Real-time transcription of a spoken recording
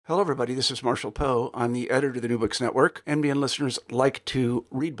Hello, everybody. This is Marshall Poe. I'm the editor of the New Books Network. NBN listeners like to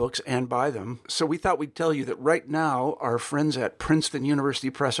read books and buy them. So we thought we'd tell you that right now, our friends at Princeton University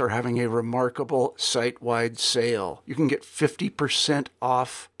Press are having a remarkable site-wide sale. You can get 50%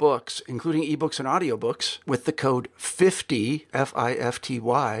 off books, including ebooks and audiobooks, with the code 50,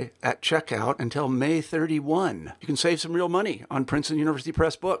 F-I-F-T-Y, at checkout until May 31. You can save some real money on Princeton University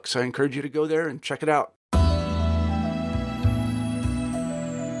Press books. I encourage you to go there and check it out.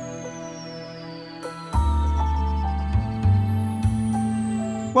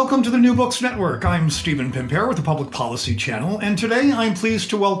 Welcome to the New Books Network. I'm Stephen Pimpare with the Public Policy Channel, and today I'm pleased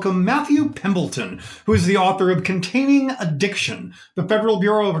to welcome Matthew Pembleton, who is the author of Containing Addiction, the Federal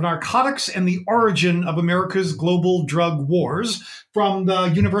Bureau of Narcotics and the Origin of America's Global Drug Wars, from the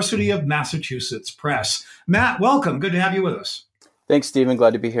University of Massachusetts Press. Matt, welcome. Good to have you with us. Thanks, Stephen.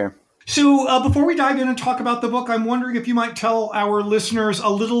 Glad to be here. So before we dive in and talk about the book, I'm wondering if you might tell our listeners a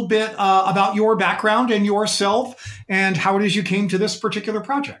little bit about your background and yourself and how it is you came to this particular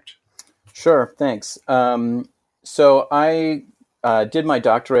project. Sure, thanks. So I did my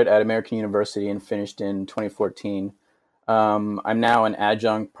doctorate at American University and finished in 2014. I'm now an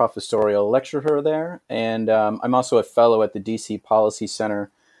adjunct professorial lecturer there, and I'm also a fellow at the DC Policy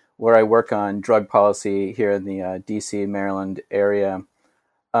Center, where I work on drug policy here in the DC, Maryland area.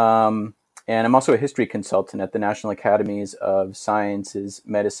 And I'm also a history consultant at the National Academies of Sciences,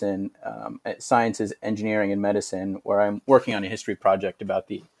 Sciences, Engineering, and Medicine, where I'm working on a history project about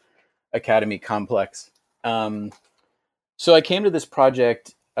the Academy complex. So I came to this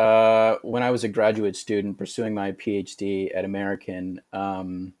project when I was a graduate student pursuing my PhD at American.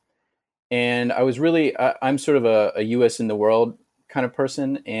 And I was really, I'm sort of a U.S. in the world kind of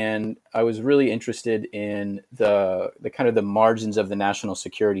person, and I was really interested in the kind of the margins of the national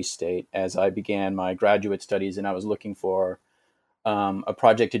security state as I began my graduate studies, and I was looking for a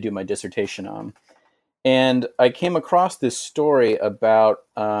project to do my dissertation on. And I came across this story about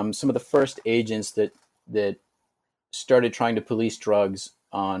some of the first agents that started trying to police drugs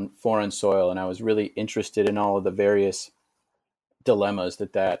on foreign soil, and I was really interested in all of the various dilemmas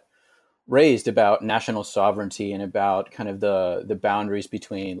that raised about national sovereignty and about kind of the boundaries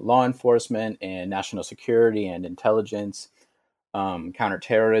between law enforcement and national security and intelligence,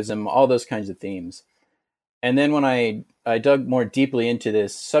 counterterrorism, all those kinds of themes. And then when I dug more deeply into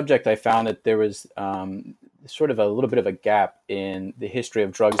this subject, I found that there was sort of a little bit of a gap in the history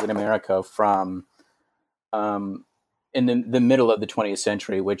of drugs in America from in the middle of the 20th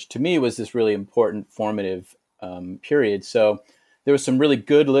century, which to me was this really important formative period. So there was some really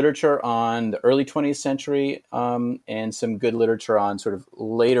good literature on the early 20th century and some good literature on sort of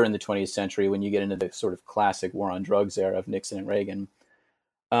later in the 20th century when you get into the sort of classic war on drugs era of Nixon and Reagan.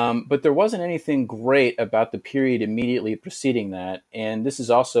 But there wasn't anything great about the period immediately preceding that. And this is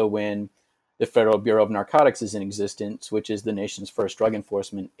also when the Federal Bureau of Narcotics is in existence, which is the nation's first drug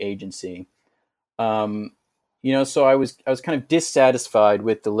enforcement agency. So I was kind of dissatisfied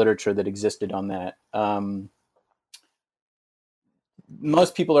with the literature that existed on that.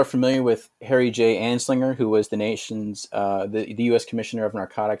 Most people are familiar with Harry J. Anslinger, who was the nation's, the U.S. Commissioner of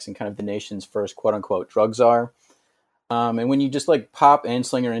Narcotics and kind of the nation's first quote-unquote drug czar. And when you just pop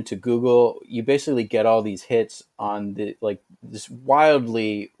Anslinger into Google, you basically get all these hits on this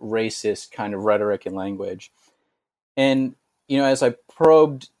wildly racist kind of rhetoric and language. And, as I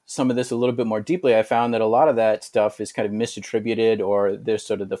probed some of this a little bit more deeply, I found that a lot of that stuff is kind of misattributed, or there's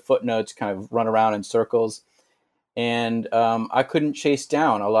sort of the footnotes kind of run around in circles. And I couldn't chase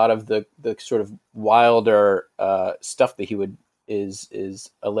down a lot of the sort of wilder stuff that he is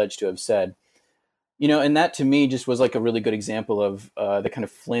alleged to have said. And that to me just was like a really good example of the kind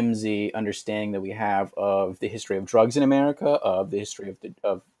of flimsy understanding that we have of the history of drugs in America, of the history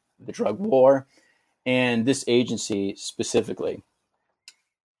of the drug war, and this agency specifically.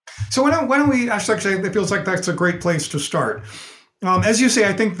 So why don't we actually, it feels like that's a great place to start. As you say,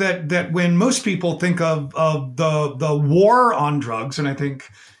 I think that when most people think of the war on drugs, and I think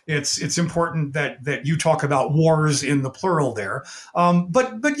it's important that you talk about wars in the plural there,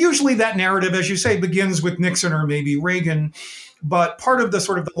 but usually that narrative, as you say, begins with Nixon or maybe Reagan. But part of the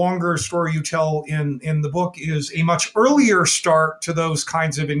sort of the longer story you tell in the book is a much earlier start to those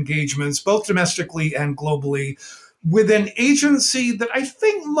kinds of engagements, both domestically and globally, with an agency that I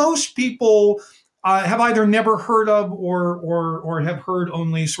think most people have either never heard of or have heard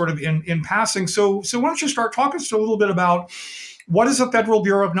only sort of in passing. So why don't you start talking to us a little bit about what is the Federal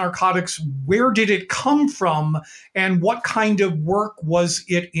Bureau of Narcotics? Where did it come from? And what kind of work was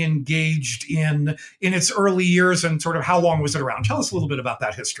it engaged in its early years, and sort of how long was it around? Tell us a little bit about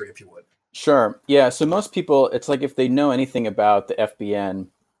that history, if you would. Sure. Yeah. So most people, it's like if they know anything about the FBN,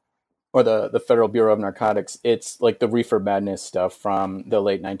 or the Federal Bureau of Narcotics, it's like the reefer madness stuff from the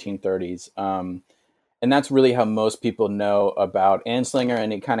late 1930s. And that's really how most people know about Anslinger.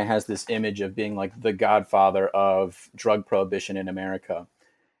 And it kind of has this image of being like the godfather of drug prohibition in America.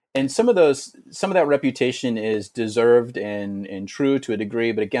 And some of that reputation is deserved and true to a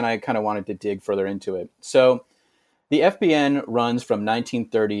degree. But again, I kind of wanted to dig further into it. So the FBN runs from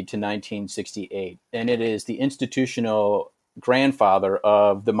 1930 to 1968, and it is the institutional grandfather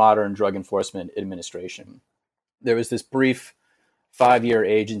of the modern Drug Enforcement Administration. There was this brief 5-year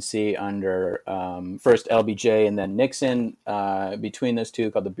agency under first LBJ and then Nixon between those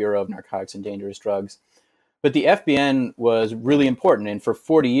two, called the Bureau of Narcotics and Dangerous Drugs. But the FBN was really important, and for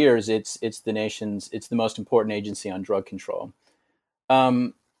 40 years, it's the most important agency on drug control.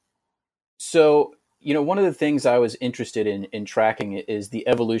 So, one of the things I was interested in tracking is the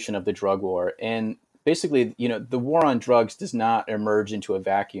evolution of the drug war. And basically, the war on drugs does not emerge into a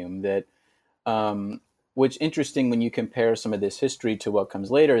vacuum. That what's interesting when you compare some of this history to what comes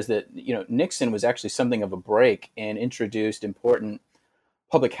later is that, Nixon was actually something of a break and introduced important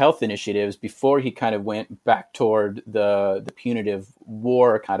public health initiatives before he kind of went back toward the punitive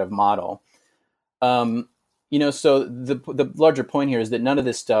war kind of model. So the larger point here is that none of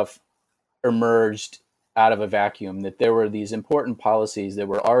this stuff emerged out of a vacuum, that there were these important policies that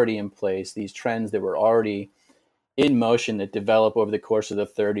were already in place, these trends that were already in motion that develop over the course of the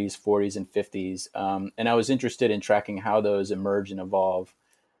 30s, 40s, and 50s. And I was interested in tracking how those emerge and evolve.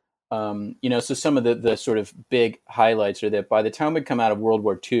 So some of the sort of big highlights are that by the time we come out of World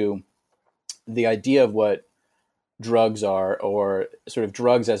War II, the idea of what drugs are, or sort of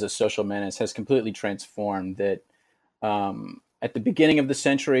drugs as a social menace, has completely transformed. That at the beginning of the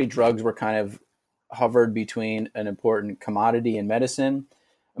century, drugs were kind of hovered between an important commodity and medicine.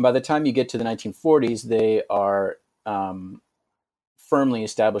 And by the time you get to the 1940s, they are firmly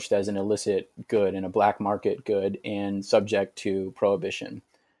established as an illicit good and a black market good and subject to prohibition.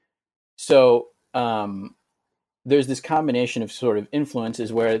 So there's this combination of sort of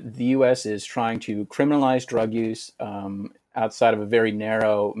influences where the U.S. is trying to criminalize drug use outside of a very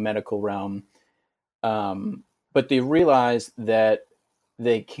narrow medical realm. But they realize that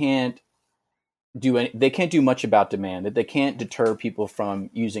they can't do much about demand, that they can't deter people from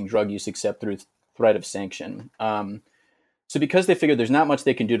using drug use except through threat of sanction. So because they figure there's not much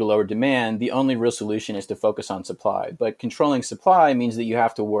they can do to lower demand, the only real solution is to focus on supply. But controlling supply means that you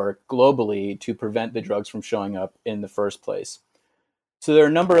have to work globally to prevent the drugs from showing up in the first place. So there are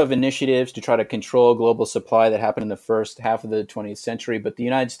a number of initiatives to try to control global supply that happened in the first half of the 20th century, but the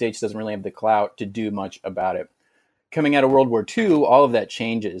United States doesn't really have the clout to do much about it. Coming out of World War II, all of that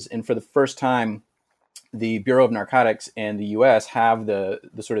changes. And for the first time, the Bureau of Narcotics and the U.S. have the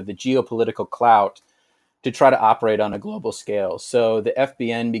sort of the geopolitical clout to try to operate on a global scale. So the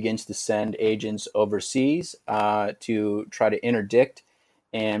FBN begins to send agents overseas to try to interdict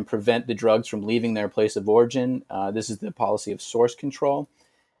and prevent the drugs from leaving their place of origin. This is the policy of source control.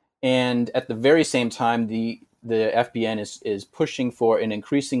 And at the very same time, the FBN is pushing for an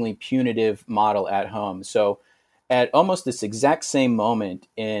increasingly punitive model at home. So at almost this exact same moment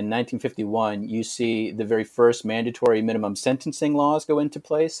in 1951, you see the very first mandatory minimum sentencing laws go into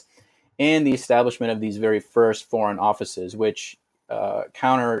place, and the establishment of these very first foreign offices, which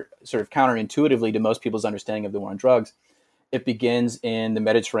counterintuitively to most people's understanding of the war on drugs. It begins in the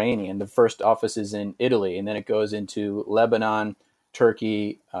Mediterranean. The first office is in Italy, and then it goes into Lebanon,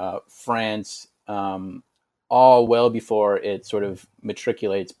 Turkey, France, all well before it sort of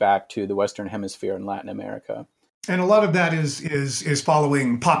matriculates back to the Western Hemisphere and Latin America. And a lot of that is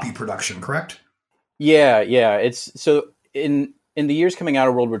following poppy production, correct? Yeah. It's so in the years coming out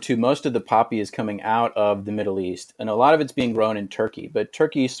of World War II, most of the poppy is coming out of the Middle East, and a lot of it's being grown in Turkey. But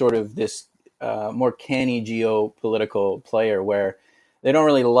Turkey is sort of this more canny geopolitical player where they don't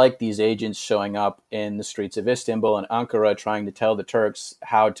really like these agents showing up in the streets of Istanbul and Ankara trying to tell the Turks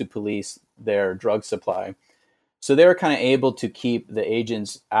how to police their drug supply. So they were kind of able to keep the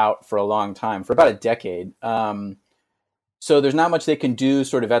agents out for a long time, for about a decade. So there's not much they can do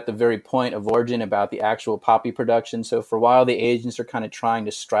sort of at the very point of origin about the actual poppy production. So for a while, the agents are kind of trying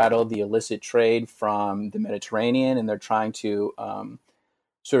to straddle the illicit trade from the Mediterranean, and they're trying to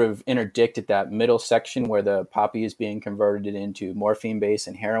sort of interdict at that middle section where the poppy is being converted into morphine base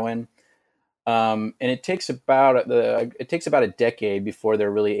and heroin. And it takes about a decade before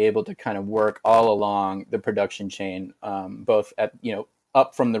they're really able to kind of work all along the production chain, both at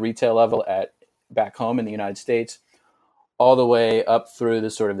up from the retail level at back home in the United States, all the way up through the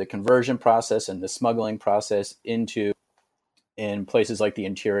sort of the conversion process and the smuggling process into in places like the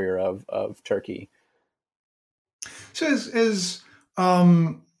interior of Turkey. So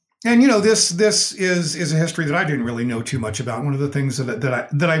And this is a history that I didn't really know too much about. One of the things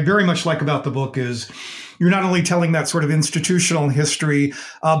that I very much like about the book is you're not only telling that sort of institutional history,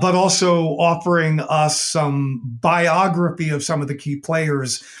 but also offering us some biography of some of the key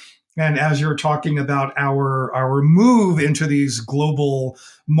players. And as you're talking about our move into these global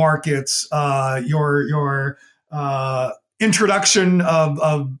markets, your introduction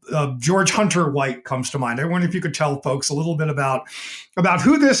of George Hunter White comes to mind. I wonder if you could tell folks a little bit about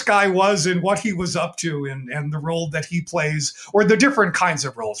who this guy was and what he was up to, and the role that he plays, or the different kinds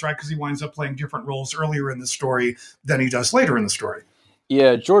of roles, right? Because he winds up playing different roles earlier in the story than he does later in the story.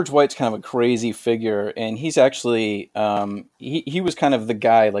 Yeah, George White's kind of a crazy figure, and he's actually he was kind of the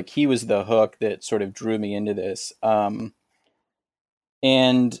guy, like he was the hook that sort of drew me into this,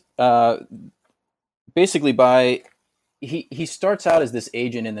 and basically he starts out as this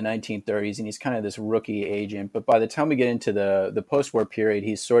agent in the 1930s, and he's kind of this rookie agent. But by the time we get into the post-war period,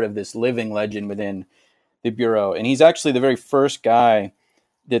 he's sort of this living legend within the Bureau. And he's actually the very first guy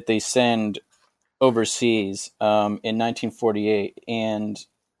that they send overseas in 1948. And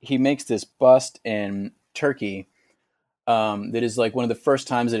he makes this bust in Turkey that is like one of the first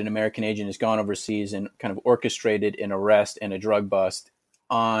times that an American agent has gone overseas and kind of orchestrated an arrest and a drug bust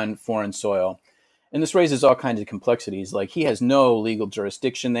on foreign soil. And this raises all kinds of complexities. Like, he has no legal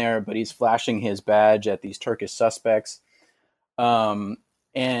jurisdiction there, but he's flashing his badge at these Turkish suspects.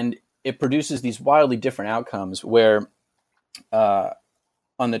 And it produces these wildly different outcomes where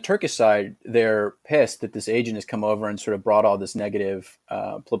on the Turkish side, they're pissed that this agent has come over and sort of brought all this negative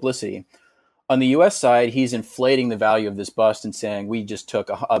publicity. On the U.S. side, he's inflating the value of this bust and saying, we just took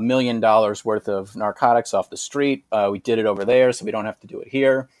 $1 million worth of narcotics off the street. We did it over there, so we don't have to do it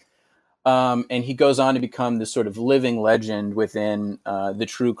here. And he goes on to become this sort of living legend within the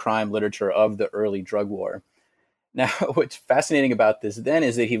true crime literature of the early drug war. Now, what's fascinating about this then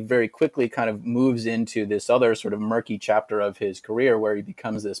is that he very quickly kind of moves into this other sort of murky chapter of his career where he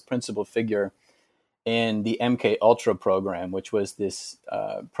becomes this principal figure in the MK Ultra program, which was this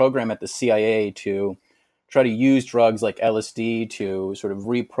program at the CIA to try to use drugs like LSD to sort of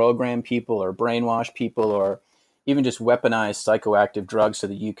reprogram people or brainwash people, or even just weaponize psychoactive drugs so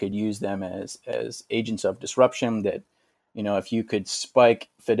that you could use them as agents of disruption. That, you know, if you could spike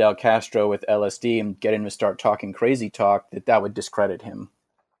Fidel Castro with LSD and get him to start talking crazy talk, that would discredit him.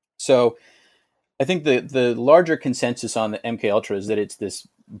 So I think the larger consensus on the MK Ultra is that it's this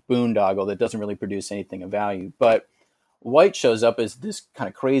boondoggle that doesn't really produce anything of value. But White shows up as this kind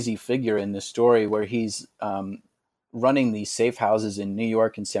of crazy figure in this story where he's running these safe houses in New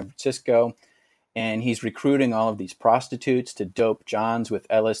York and San Francisco. And he's recruiting all of these prostitutes to dope Johns with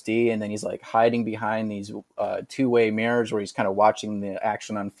LSD. And then he's like hiding behind these two-way mirrors where he's kind of watching the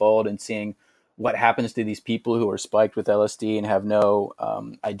action unfold and seeing what happens to these people who are spiked with LSD and have no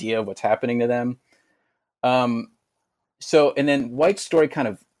idea of what's happening to them. And then White's story kind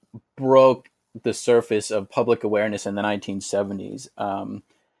of broke the surface of public awareness in the 1970s.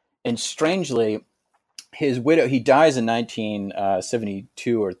 And strangely, his widow, he dies in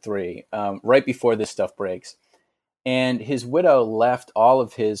 1972 or 3, right before this stuff breaks. And his widow left all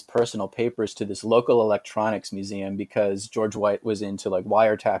of his personal papers to this local electronics museum because George White was into like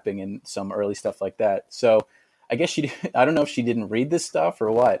wiretapping and some early stuff like that. So I guess I don't know if she didn't read this stuff or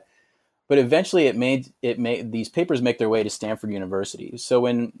what, but eventually it made these papers make their way to Stanford University. So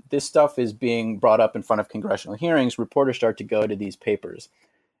when this stuff is being brought up in front of congressional hearings, reporters start to go to these papers.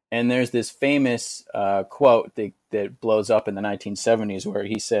 And there's this famous quote that blows up in the 1970s where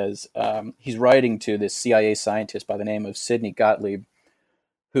he says, he's writing to this CIA scientist by the name of Sidney Gottlieb,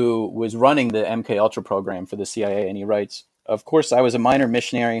 who was running the MK Ultra program for the CIA. And he writes, "Of course, I was a minor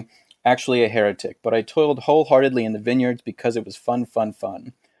missionary, actually a heretic, but I toiled wholeheartedly in the vineyards because it was fun, fun,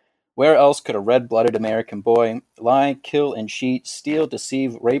 fun. Where else could a red-blooded American boy lie, kill, and cheat, steal,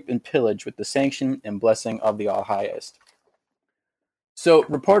 deceive, rape, and pillage with the sanction and blessing of the All-Highest?" So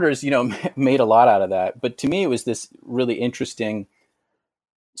reporters, made a lot out of that. But to me, it was this really interesting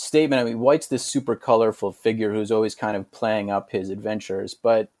statement. I mean, White's this super colorful figure who's always kind of playing up his adventures.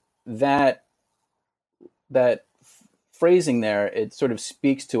 But that phrasing there, it sort of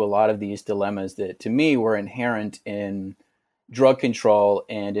speaks to a lot of these dilemmas that, to me, were inherent in drug control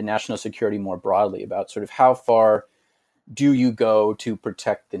and in national security more broadly, about sort of how far do you go to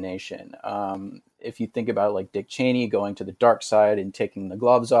protect the nation? If you think about like Dick Cheney going to the dark side and taking the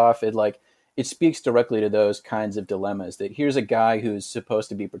gloves off, it speaks directly to those kinds of dilemmas, that here's a guy who's supposed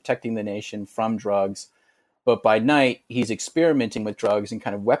to be protecting the nation from drugs, but by night he's experimenting with drugs and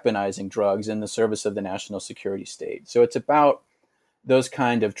kind of weaponizing drugs in the service of the national security state. So it's about those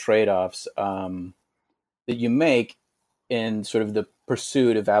kind of trade-offs that you make in sort of the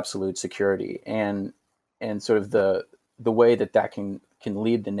pursuit of absolute security, and sort of the way that can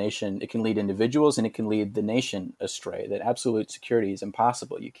lead the nation. It can lead individuals and it can lead the nation astray. That absolute security is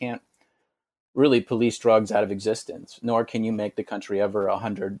impossible. You can't really police drugs out of existence, nor can you make the country ever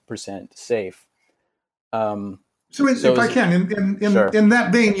 100% safe. So if I can, in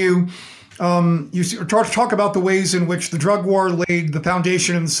that vein, you talk about the ways in which the drug war laid the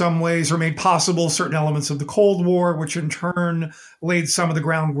foundation in some ways, or made possible certain elements of the Cold War, which in turn laid some of the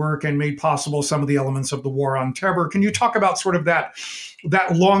groundwork and made possible some of the elements of the War on Terror. Can you talk about sort of that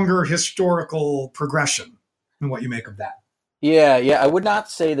longer historical progression and what you make of that? Yeah. I would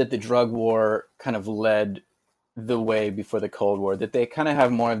not say that the drug war kind of led the way before the Cold War, that they kind of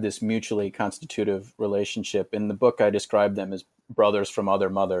have more of this mutually constitutive relationship. In the book, I describe them as brothers from other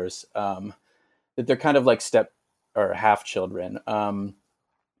mothers, that they're kind of like step or half children.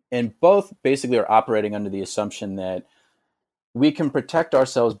 And both basically are operating under the assumption that we can protect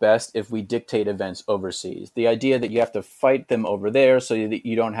ourselves best if we dictate events overseas. The idea that you have to fight them over there so that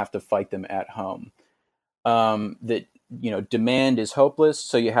you don't have to fight them at home. That demand is hopeless,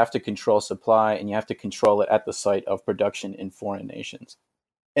 so you have to control supply, and you have to control it at the site of production in foreign nations.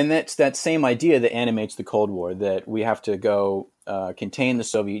 And that's that same idea that animates the Cold War, that we have to go contain the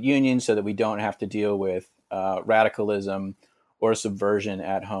Soviet Union so that we don't have to deal with radicalism or subversion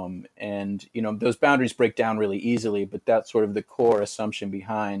at home. And, those boundaries break down really easily, but that's sort of the core assumption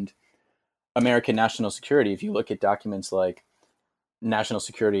behind American national security. If you look at documents like National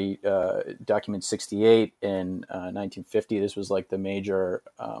Security Document 68 in 1950. This was like the major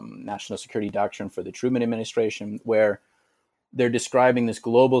national security doctrine for the Truman administration, where they're describing this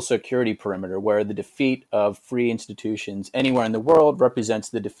global security perimeter where the defeat of free institutions anywhere in the world represents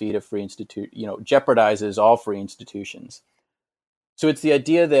the defeat of jeopardizes all free institutions. So it's the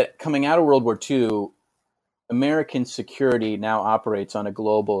idea that coming out of World War II, American security now operates on a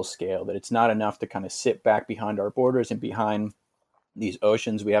global scale, that it's not enough to kind of sit back behind our borders and behind these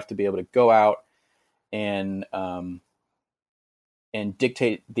oceans. We have to be able to go out and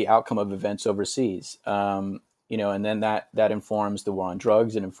dictate the outcome of events overseas. And then that informs the war on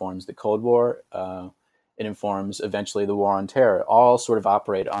drugs. It informs the Cold War. It informs eventually the war on terror. All sort of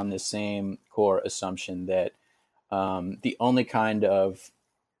operate on this same core assumption that the only kind of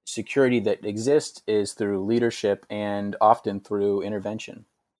security that exists is through leadership and often through intervention.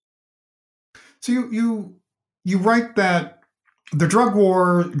 So you write that the drug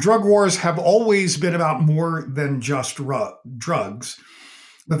wars have always been about more than just drugs,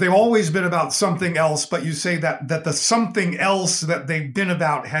 that they've always been about something else. But you say that the something else that they've been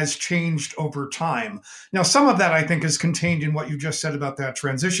about has changed over time. Now, some of that I think is contained in what you just said about that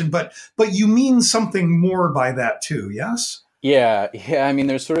transition, but you mean something more by that too, yes? Yeah. I mean,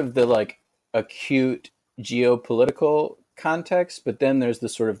 there's sort of the like acute geopolitical context, but then there's the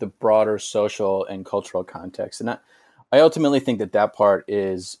sort of the broader social and cultural context. And I ultimately think that part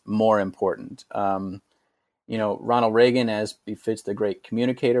is more important. Ronald Reagan, as befits the great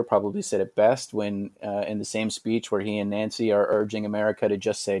communicator, probably said it best when in the same speech where he and Nancy are urging America to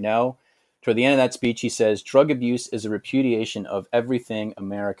just say no. Toward the end of that speech, he says, "Drug abuse is a repudiation of everything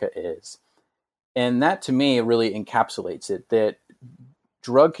America is." And that, to me, really encapsulates it, that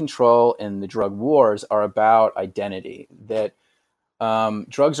drug control and the drug wars are about identity, that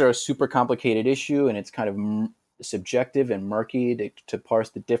drugs are a super complicated issue, and it's kind of subjective and murky to parse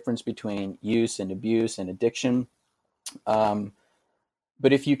the difference between use and abuse and addiction.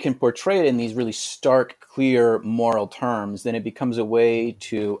 But if you can portray it in these really stark, clear moral terms, then it becomes a way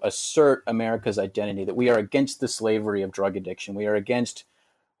to assert America's identity, that we are against the slavery of drug addiction. We are against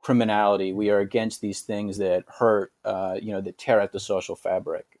criminality. We are against these things that hurt, that tear at the social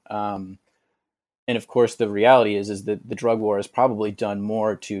fabric. And of course, the reality is that the drug war has probably done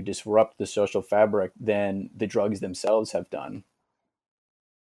more to disrupt the social fabric than the drugs themselves have done.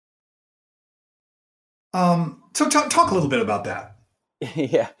 So talk a little bit about that.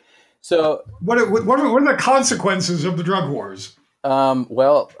 Yeah. So what are the consequences of the drug wars?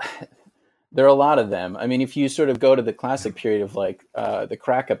 Well, there are a lot of them. I mean, if you sort of go to the classic period of like the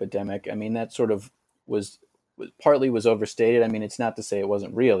crack epidemic, I mean, that sort of was overstated. I mean, it's not to say it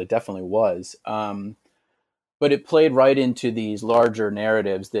wasn't real. It definitely was. But it played right into these larger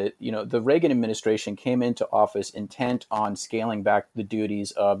narratives that, the Reagan administration came into office intent on scaling back the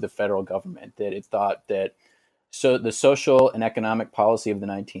duties of the federal government, that it thought that the social and economic policy of the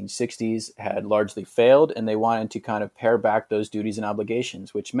 1960s had largely failed, and they wanted to kind of pare back those duties and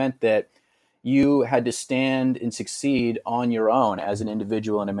obligations, which meant that you had to stand and succeed on your own as an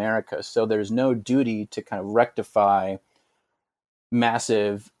individual in America. So there's no duty to kind of rectify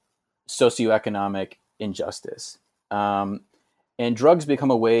massive socioeconomic injustice. And drugs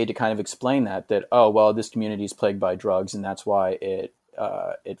become a way to kind of explain that, oh, well, this community is plagued by drugs and that's why it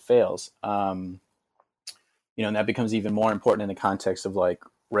fails. And that becomes even more important in the context of like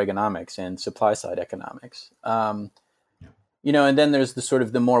Reaganomics and supply side economics. And then there's the sort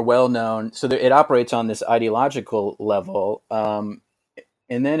of the more well-known, so it operates on this ideological level.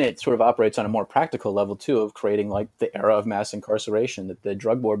 And then it sort of operates on a more practical level too, of creating like the era of mass incarceration, that the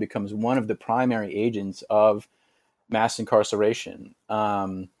drug war becomes one of the primary agents of mass incarceration,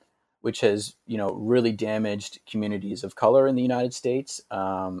 which has, really damaged communities of color in the United States,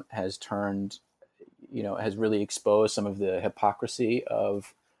 has really exposed some of the hypocrisy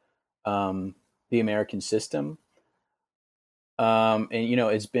of the American system.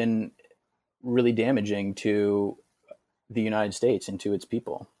 It's been really damaging to the United States and to its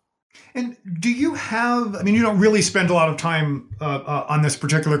people. And do you have, you don't really spend a lot of time on this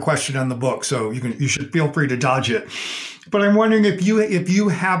particular question in the book, so you should feel free to dodge it. But I'm wondering if you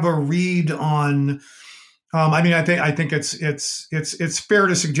have a read on, I think it's fair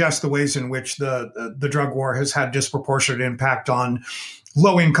to suggest the ways in which the drug war has had disproportionate impact on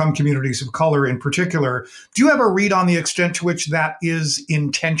low-income communities of color in particular. Do you have a read on the extent to which that is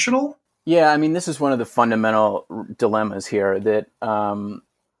intentional? Yeah, this is one of the fundamental dilemmas here, that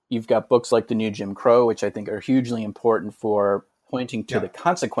you've got books like The New Jim Crow, which I think are hugely important for pointing to the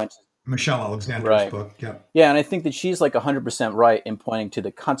consequences. Michelle Alexander's book. Yeah. Yeah, and I think that she's like 100% right in pointing to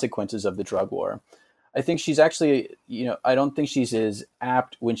the consequences of the drug war. I think she's actually, I don't think she's as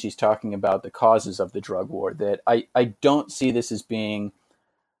apt when she's talking about the causes of the drug war, that I don't see this as being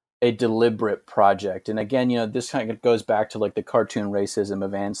a deliberate project. And again, this kind of goes back to like the cartoon racism of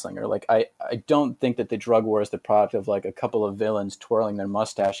Anslinger. Like, I don't think that the drug war is the product of like a couple of villains twirling their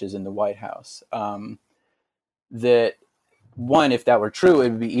mustaches in the White House. That one, if that were true, it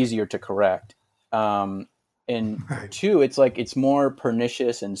would be easier to correct. And two, it's like, it's more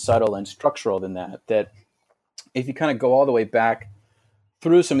pernicious and subtle and structural than that. That if you kind of go all the way back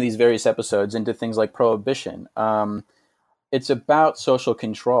through some of these various episodes into things like prohibition, it's about social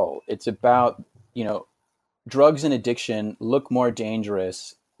control. It's about, drugs and addiction look more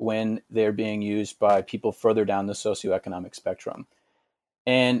dangerous when they're being used by people further down the socioeconomic spectrum.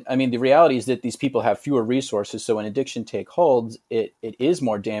 And the reality is that these people have fewer resources. So when addiction takes hold, it is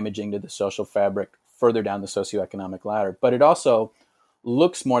more damaging to the social fabric further down the socioeconomic ladder. But it also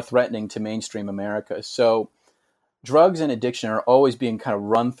looks more threatening to mainstream America. So drugs and addiction are always being kind of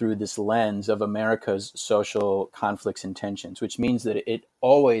run through this lens of America's social conflicts and tensions, which means that it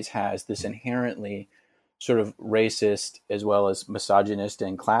always has this inherently sort of racist as well as misogynist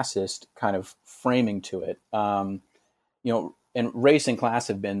and classist kind of framing to it. And race and class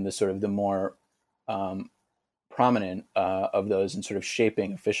have been the sort of the more prominent of those in sort of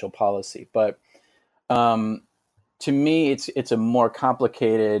shaping official policy. But to me, it's a more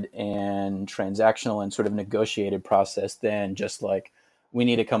complicated and transactional and sort of negotiated process than just like, we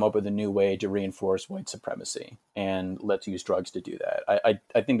need to come up with a new way to reinforce white supremacy and let's use drugs to do that.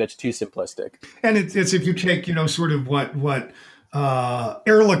 I think that's too simplistic. And it's if you take, sort of what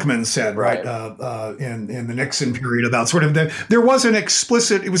Ehrlichman said, right, in the Nixon period about sort of there was an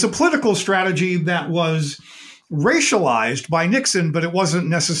explicit, it was a political strategy that was racialized by Nixon, but it wasn't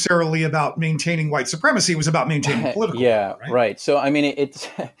necessarily about maintaining white supremacy. It was about maintaining political. Yeah, right. So,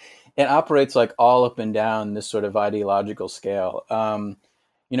 it operates like all up and down this sort of ideological scale.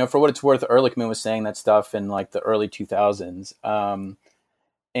 For what it's worth, Ehrlichman was saying that stuff in like the early 2000s.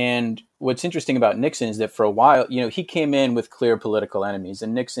 And what's interesting about Nixon is that for a while, he came in with clear political enemies,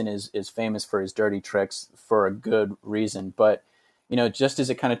 and Nixon is famous for his dirty tricks for a good reason. But just as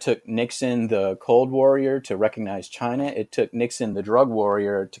it kind of took Nixon, the Cold Warrior, to recognize China, it took Nixon, the drug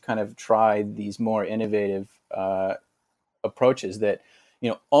warrior, to kind of try these more innovative approaches that,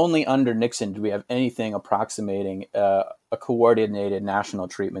 only under Nixon do we have anything approximating a coordinated national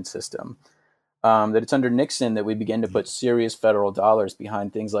treatment system. That it's under Nixon that we begin to put serious federal dollars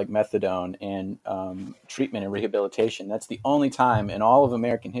behind things like methadone and treatment and rehabilitation. That's the only time in all of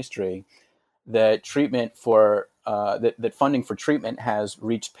American history that treatment for that funding for treatment has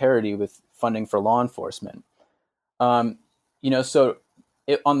reached parity with funding for law enforcement. So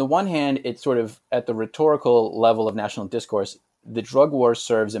on the one hand, it's sort of at the rhetorical level of national discourse, the drug war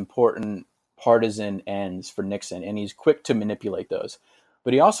serves important partisan ends for Nixon, and he's quick to manipulate those.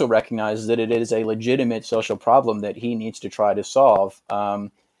 But he also recognizes that it is a legitimate social problem that he needs to try to solve. And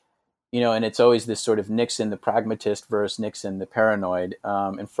it's always this sort of Nixon the pragmatist versus Nixon the paranoid.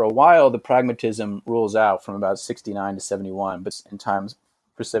 And for a while, the pragmatism rules out from about 69 to 71, but in times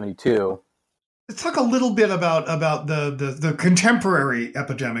for 72. Let's talk a little bit about the contemporary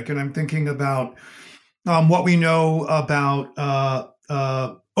epidemic. And I'm thinking about what we know about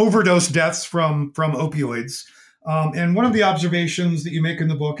overdose deaths from opioids. And one of the observations that you make in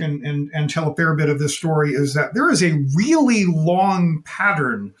the book and tell a fair bit of this story is that there is a really long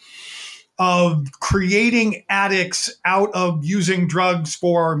pattern of creating addicts out of using drugs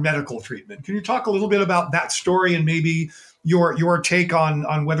for medical treatment. Can you talk a little bit about that story and maybe your take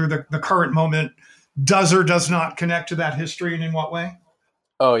on whether the current moment does or does not connect to that history, and in what way?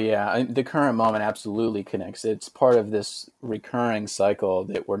 Oh yeah, the current moment absolutely connects. It's part of this recurring cycle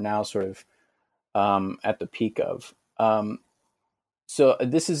that we're now sort of at the peak of. So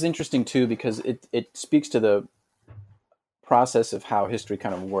this is interesting too because it speaks to the process of how history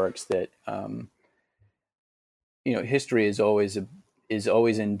kind of works. That history is always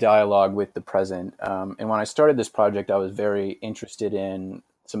in dialogue with the present. And when I started this project, I was very interested in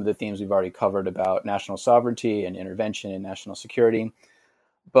some of the themes we've already covered about national sovereignty and intervention and national security.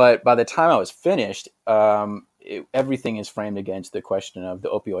 But by the time I was finished, everything is framed against the question of the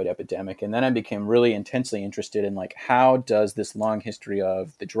opioid epidemic. And then I became really intensely interested in how does this long history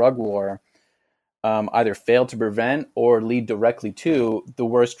of the drug war either fail to prevent or lead directly to the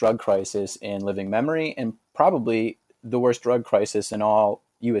worst drug crisis in living memory and probably the worst drug crisis in all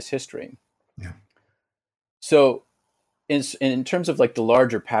U.S. history. Yeah. So in terms of the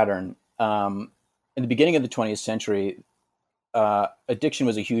larger pattern, in the beginning of the 20th century, addiction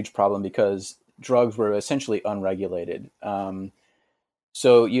was a huge problem because drugs were essentially unregulated.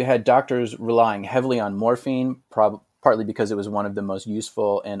 So you had doctors relying heavily on morphine, partly because it was one of the most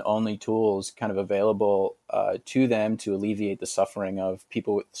useful and only tools kind of available to them to alleviate the suffering of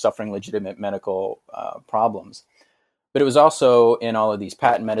people suffering legitimate medical problems. But it was also in all of these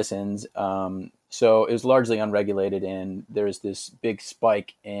patent medicines. So it was largely unregulated, and there's this big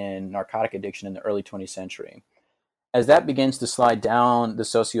spike in narcotic addiction in the early 20th century. As that begins to slide down the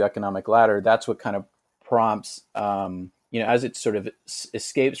socioeconomic ladder, that's what kind of prompts, as it sort of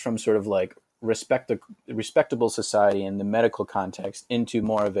escapes from sort of respectable society in the medical context into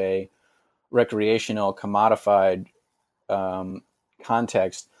more of a recreational, commodified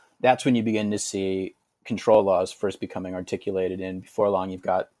context. That's when you begin to see control laws first becoming articulated, and before long, you've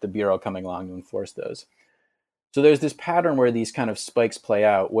got the Bureau coming along to enforce those. So there's this pattern where these kind of spikes play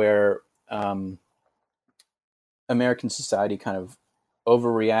out, where American society kind of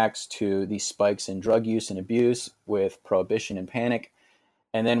overreacts to these spikes in drug use and abuse with prohibition and panic.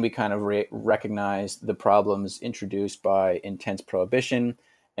 And then we kind of recognize the problems introduced by intense prohibition.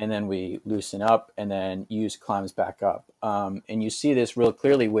 And then we loosen up, and then use climbs back up. And you see this real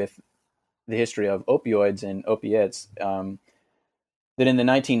clearly with the history of opioids and opiates, that in the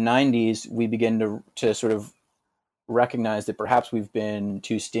 1990s, we begin to sort of recognize that perhaps we've been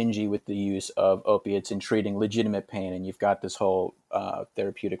too stingy with the use of opiates in treating legitimate pain. And you've got this whole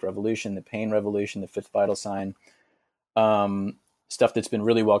therapeutic revolution, the pain revolution, the fifth vital sign, stuff that's been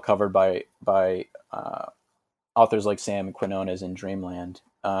really well covered by authors like Sam Quinones in Dreamland.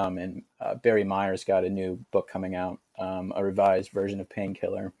 And Barry Meyer's got a new book coming out, a revised version of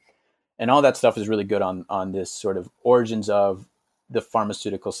Painkiller. And all that stuff is really good on this sort of origins of the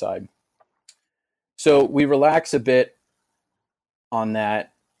pharmaceutical side. So we relax a bit on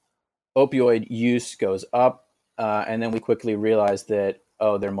that. Opioid use goes up, and then we quickly realize that,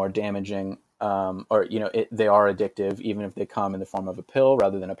 they're more damaging, they are addictive, even if they come in the form of a pill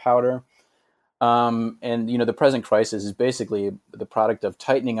rather than a powder. And the present crisis is basically the product of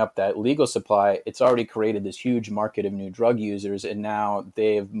tightening up that legal supply. It's already created this huge market of new drug users, and now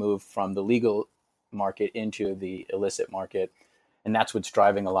they've moved from the legal market into the illicit market. And that's what's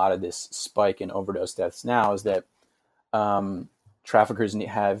driving a lot of this spike in overdose deaths now, is that traffickers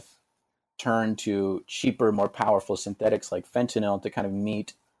have turned to cheaper, more powerful synthetics like fentanyl to kind of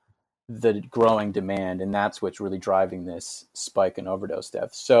meet the growing demand. And that's what's really driving this spike in overdose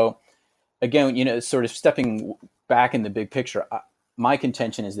deaths. So again, sort of stepping back in the big picture, my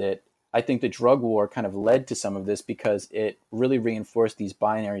contention is that I think the drug war kind of led to some of this because it really reinforced these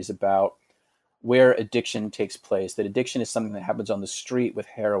binaries about where addiction takes place, that addiction is something that happens on the street with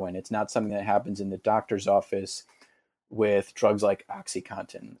heroin. It's not something that happens in the doctor's office with drugs like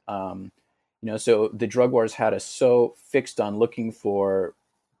OxyContin. So the drug wars had us so fixed on looking for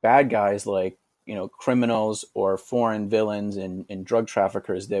bad guys like, criminals or foreign villains and drug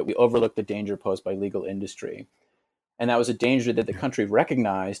traffickers that we overlooked the danger posed by legal industry. And that was a danger that the country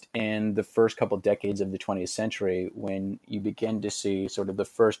recognized in the first couple of decades of the 20th century, when you begin to see sort of the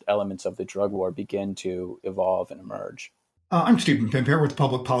first elements of the drug war begin to evolve and emerge. I'm Stephen Pimpare with the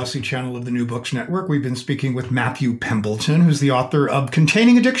Public Policy Channel of the New Books Network. We've been speaking with Matthew Pembleton, who's the author of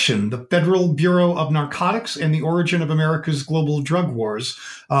Containing Addiction, the Federal Bureau of Narcotics and the Origin of America's Global Drug Wars,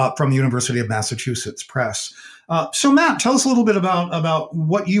 from the University of Massachusetts Press. So, Matt, tell us a little bit about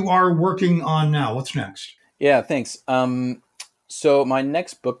what you are working on now. What's next? Yeah, thanks. So my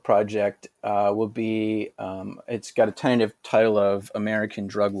next book project will be, it's got a tentative title of American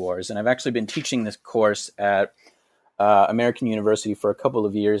Drug Wars. And I've actually been teaching this course at American University for a couple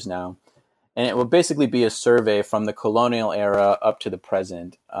of years now. And it will basically be a survey from the colonial era up to the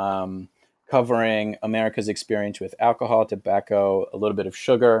present, covering America's experience with alcohol, tobacco, a little bit of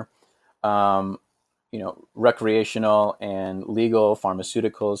sugar, recreational and legal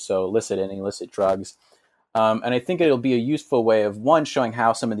pharmaceuticals, so illicit and illicit drugs. And I think it'll be a useful way of, one, showing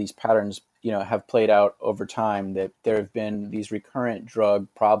how some of these patterns, have played out over time, that there have been these recurrent drug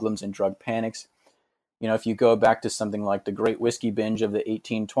problems and drug panics. If you go back to something like the Great Whiskey Binge of the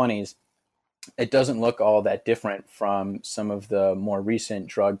 1820s, it doesn't look all that different from some of the more recent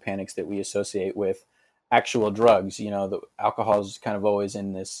drug panics that we associate with actual drugs. The alcohol is kind of always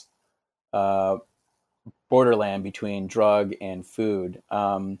in this borderland between drug and food.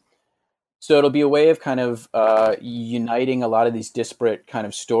 So it'll be a way of kind of uniting a lot of these disparate kind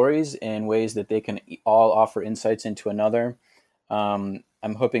of stories in ways that they can all offer insights into another.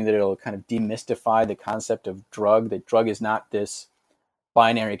 I'm hoping that it'll kind of demystify the concept of drug, that drug is not this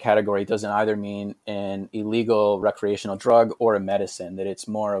binary category. It doesn't either mean an illegal recreational drug or a medicine, that it's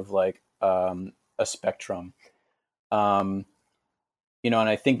more of like a spectrum. And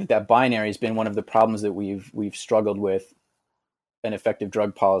I think that binary has been one of the problems that we've struggled with an effective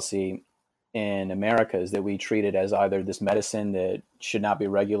drug policy in America, is that we treat it as either this medicine that should not be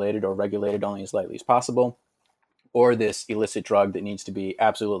regulated or regulated only as lightly as possible, or this illicit drug that needs to be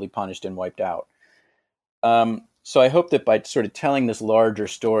absolutely punished and wiped out. So I hope that by sort of telling this larger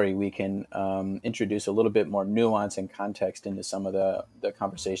story, we can introduce a little bit more nuance and context into some of the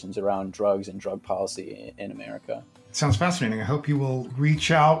conversations around drugs and drug policy in America. Sounds fascinating. I hope you will reach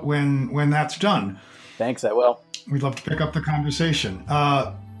out when that's done. Thanks, I will. We'd love to pick up the conversation.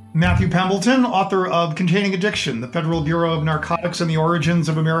 Matthew Pembleton, author of Containing Addiction, the Federal Bureau of Narcotics and the Origins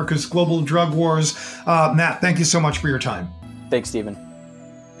of America's Global Drug Wars. Matt, thank you so much for your time. Thanks, Stephen.